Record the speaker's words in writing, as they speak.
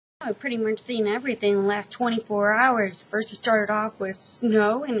I've pretty much seen everything in the last 24 hours. First, it started off with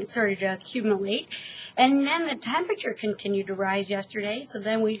snow and it started to accumulate. And then the temperature continued to rise yesterday. So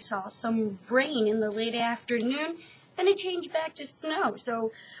then we saw some rain in the late afternoon. Then it changed back to snow.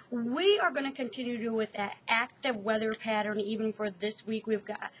 So we are going to continue with that active weather pattern even for this week. We've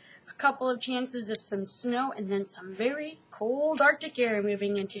got a couple of chances of some snow and then some very cold Arctic air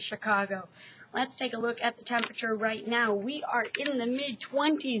moving into Chicago. Let's take a look at the temperature right now. We are in the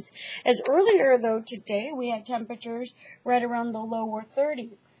mid-20s. As earlier, though, today, we had temperatures right around the lower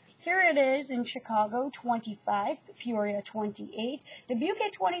 30s. Here it is in Chicago, 25, Peoria, 28, Dubuque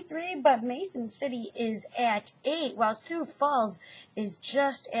at 23, but Mason City is at 8, while Sioux Falls is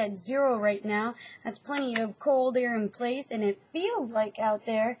just at 0 right now. That's plenty of cold air in place, and it feels like out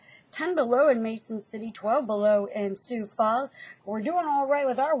there 10 below in Mason City, 12 below in Sioux Falls. We're doing all right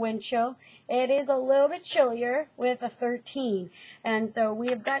with our wind chill. It is a little bit chillier with a 13, and so we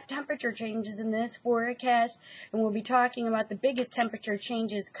have got temperature changes in this forecast, and we'll be talking about the biggest temperature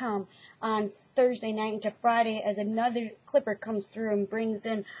changes on Thursday night into Friday as another clipper comes through and brings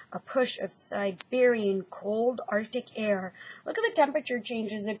in a push of Siberian cold Arctic air. Look at the temperature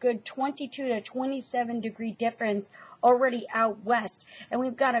changes, a good 22 to 27 degree difference already out west. And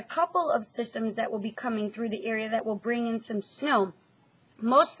we've got a couple of systems that will be coming through the area that will bring in some snow.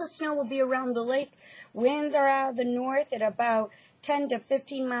 Most of the snow will be around the lake. Winds are out of the north at about 10 to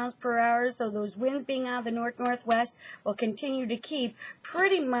 15 miles per hour, so those winds being out of the north-northwest will continue to keep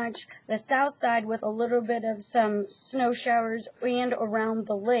pretty much the south side with a little bit of some snow showers and around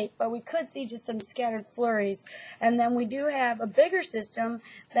the lake, but we could see just some scattered flurries. And then we do have a bigger system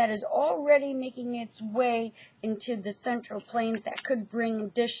that is already making its way into the central plains that could bring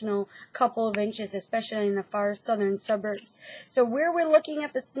additional couple of inches, especially in the far southern suburbs. So where we're looking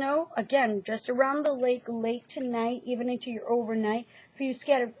at the snow, again, just around the lake late tonight, even into your overnight. A few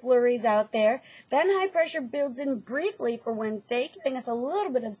scattered flurries out there. Then high pressure builds in briefly for Wednesday, giving us a little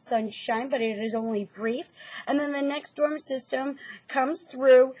bit of sunshine, but it is only brief. And then the next storm system comes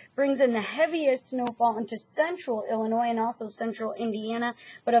through, brings in the heaviest snowfall into central Illinois and also central Indiana.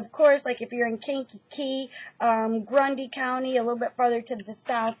 But of course, like if you're in Kankakee, Grundy County, a little bit farther to the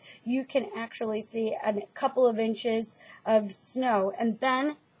south, you can actually see a couple of inches of snow. And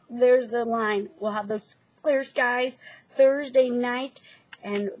then there's the line. We'll have those clear skies Thursday night,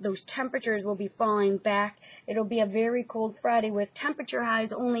 and those temperatures will be falling back. It'll be a very cold Friday with temperature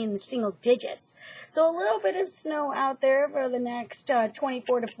highs only in the single digits. So a little bit of snow out there for the next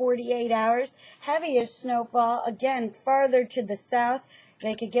 24 to 48 hours. Heaviest snowfall, again, farther to the south.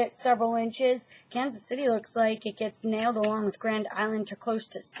 They could get several inches. Kansas City looks like it gets nailed along with Grand Island to close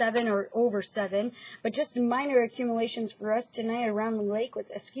to 7 or over 7. But just minor accumulations for us tonight around the lake with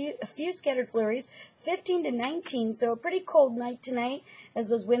a few scattered flurries, 15 to 19. So a pretty cold night tonight as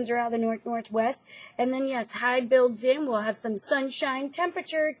those winds are out of the north-northwest. And then, yes, high builds in. We'll have some sunshine.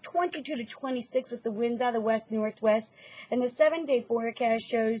 Temperature 22 to 26 with the winds out of the west-northwest. And the 7-day forecast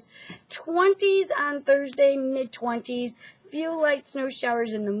shows 20s on Thursday, mid-20s. Few light snow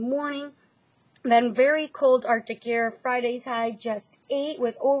showers in the morning, then very cold Arctic air. Friday's high just 8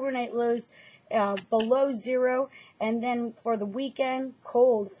 with overnight lows below 0, and then for the weekend,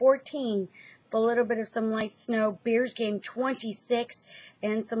 cold 14. A little bit of some light snow. Bears game 26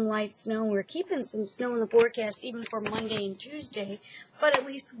 and some light snow. We're keeping some snow in the forecast even for Monday and Tuesday, but at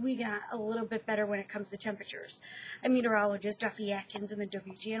least we got a little bit better when it comes to temperatures. I'm meteorologist Duffy Atkins in the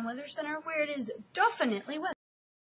WGN Weather Center, where it is definitely weather.